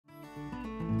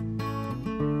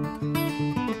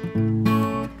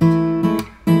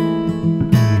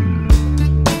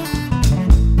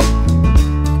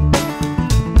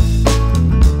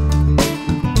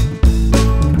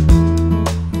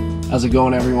How's it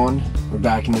going, everyone? We're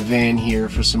back in the van here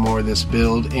for some more of this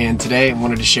build, and today I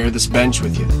wanted to share this bench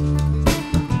with you.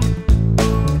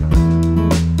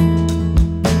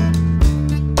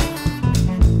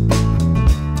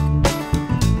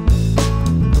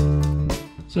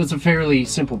 So it's a fairly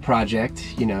simple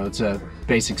project. You know, it's a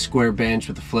basic square bench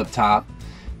with a flip top.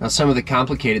 Now, some of the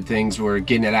complicated things were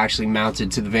getting it actually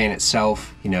mounted to the van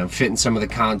itself, you know, fitting some of the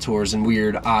contours and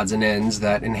weird odds and ends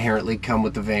that inherently come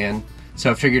with the van. So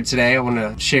I figured today I want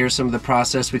to share some of the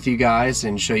process with you guys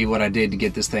and show you what I did to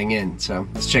get this thing in. So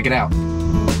let's check it out.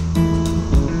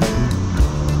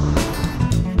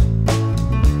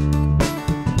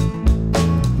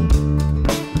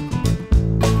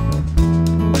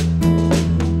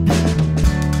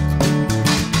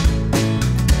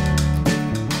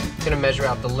 Measure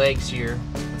out the legs here.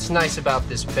 What's nice about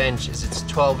this bench is it's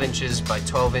 12 inches by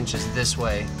 12 inches this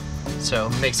way, so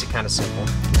it makes it kind of simple.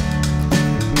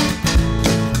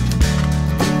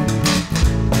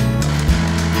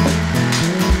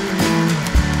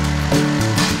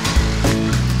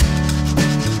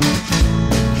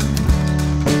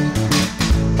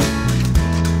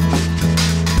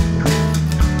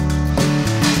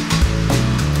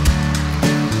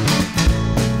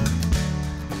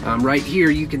 Right here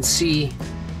you can see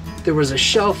there was a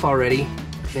shelf already,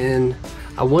 and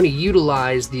I want to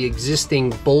utilize the existing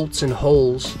bolts and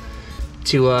holes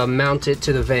to mount it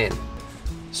to the van.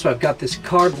 So I've got this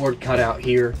cardboard cut out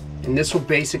here, and this will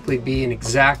basically be an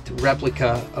exact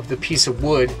replica of the piece of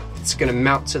wood that's going to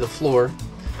mount to the floor.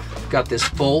 Got this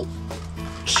bolt,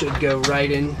 should go right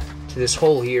in to this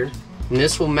hole here, and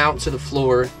this will mount to the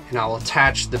floor, and I'll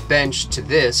attach the bench to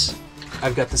this.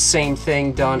 I've got the same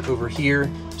thing done over here,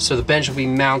 so the bench will be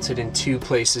mounted in two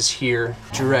places here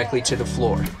directly to the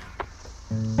floor.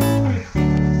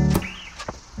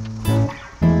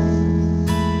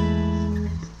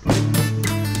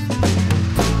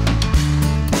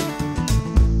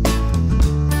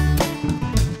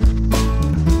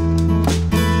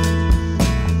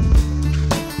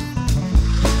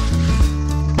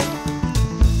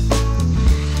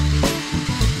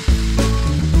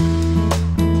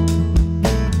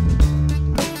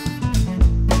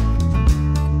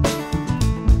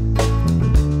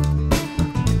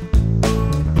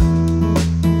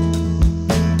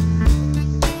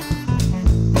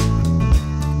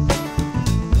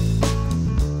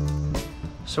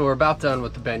 So we're about done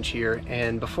with the bench here,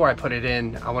 and before I put it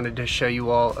in, I wanted to show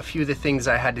you all a few of the things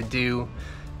I had to do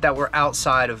that were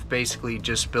outside of basically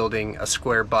just building a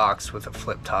square box with a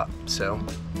flip top. So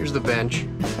here's the bench.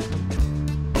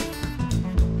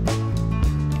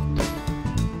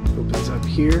 Opens up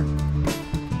here.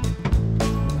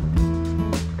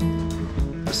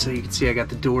 So you can see I got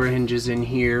the door hinges in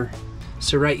here.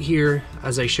 So right here,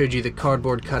 as I showed you the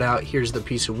cardboard cutout, here's the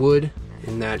piece of wood,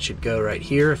 and that should go right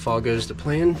here if all goes to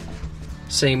plan.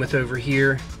 Same with over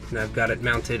here, and I've got it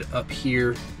mounted up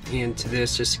here into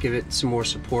this just to give it some more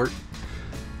support.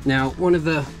 Now, one of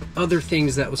the other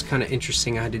things that was kind of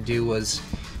interesting I had to do was,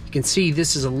 you can see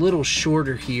this is a little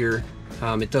shorter here.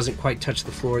 It doesn't quite touch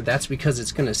the floor. That's because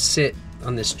it's going to sit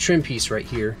on this trim piece right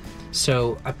here.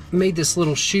 So I made this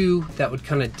little shoe that would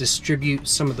kind of distribute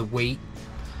some of the weight.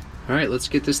 All right, let's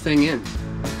get this thing in.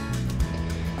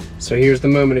 So here's the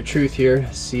moment of truth here.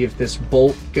 See if this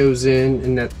bolt goes in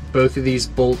and that both of these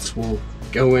bolts will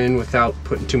go in without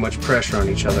putting too much pressure on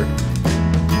each other.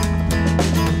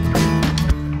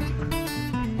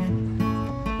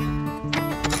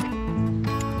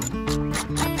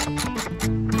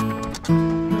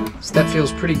 So that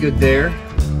feels pretty good there.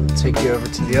 I'll take you over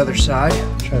to the other side.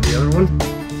 Try the other one.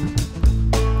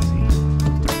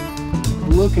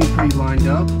 See. Looking pretty lined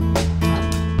up.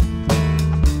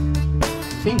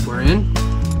 I think we're in.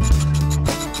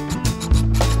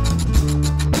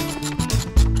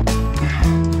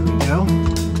 There we go.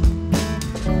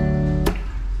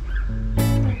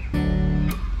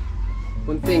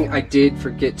 One thing I did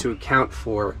forget to account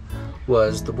for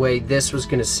was the way this was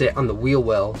going to sit on the wheel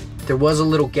well. There was a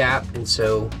little gap, and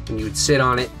so when you would sit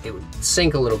on it, it would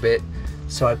sink a little bit.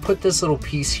 So I put this little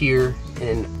piece here,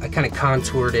 and I kind of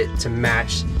contoured it to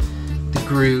match the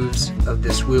grooves of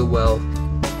this wheel well.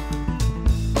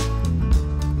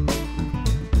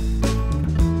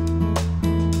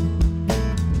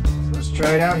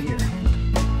 Try it out here.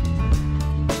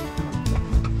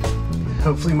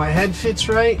 Hopefully my head fits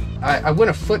right. I went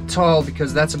a foot tall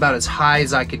because that's about as high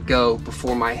as I could go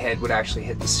before my head would actually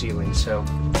hit the ceiling, so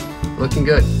looking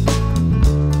good.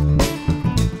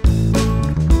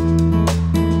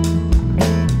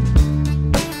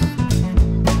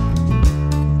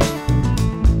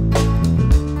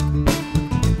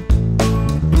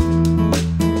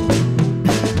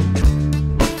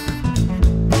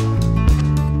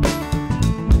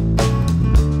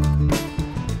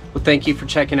 thank you for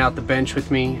checking out the bench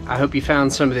with me. I hope you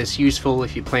found some of this useful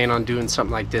if you plan on doing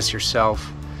something like this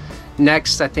yourself.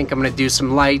 Next, I think I'm going to do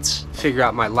some lights, figure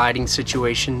out my lighting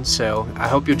situation, so I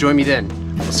hope you'll join me then.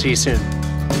 We'll see you soon.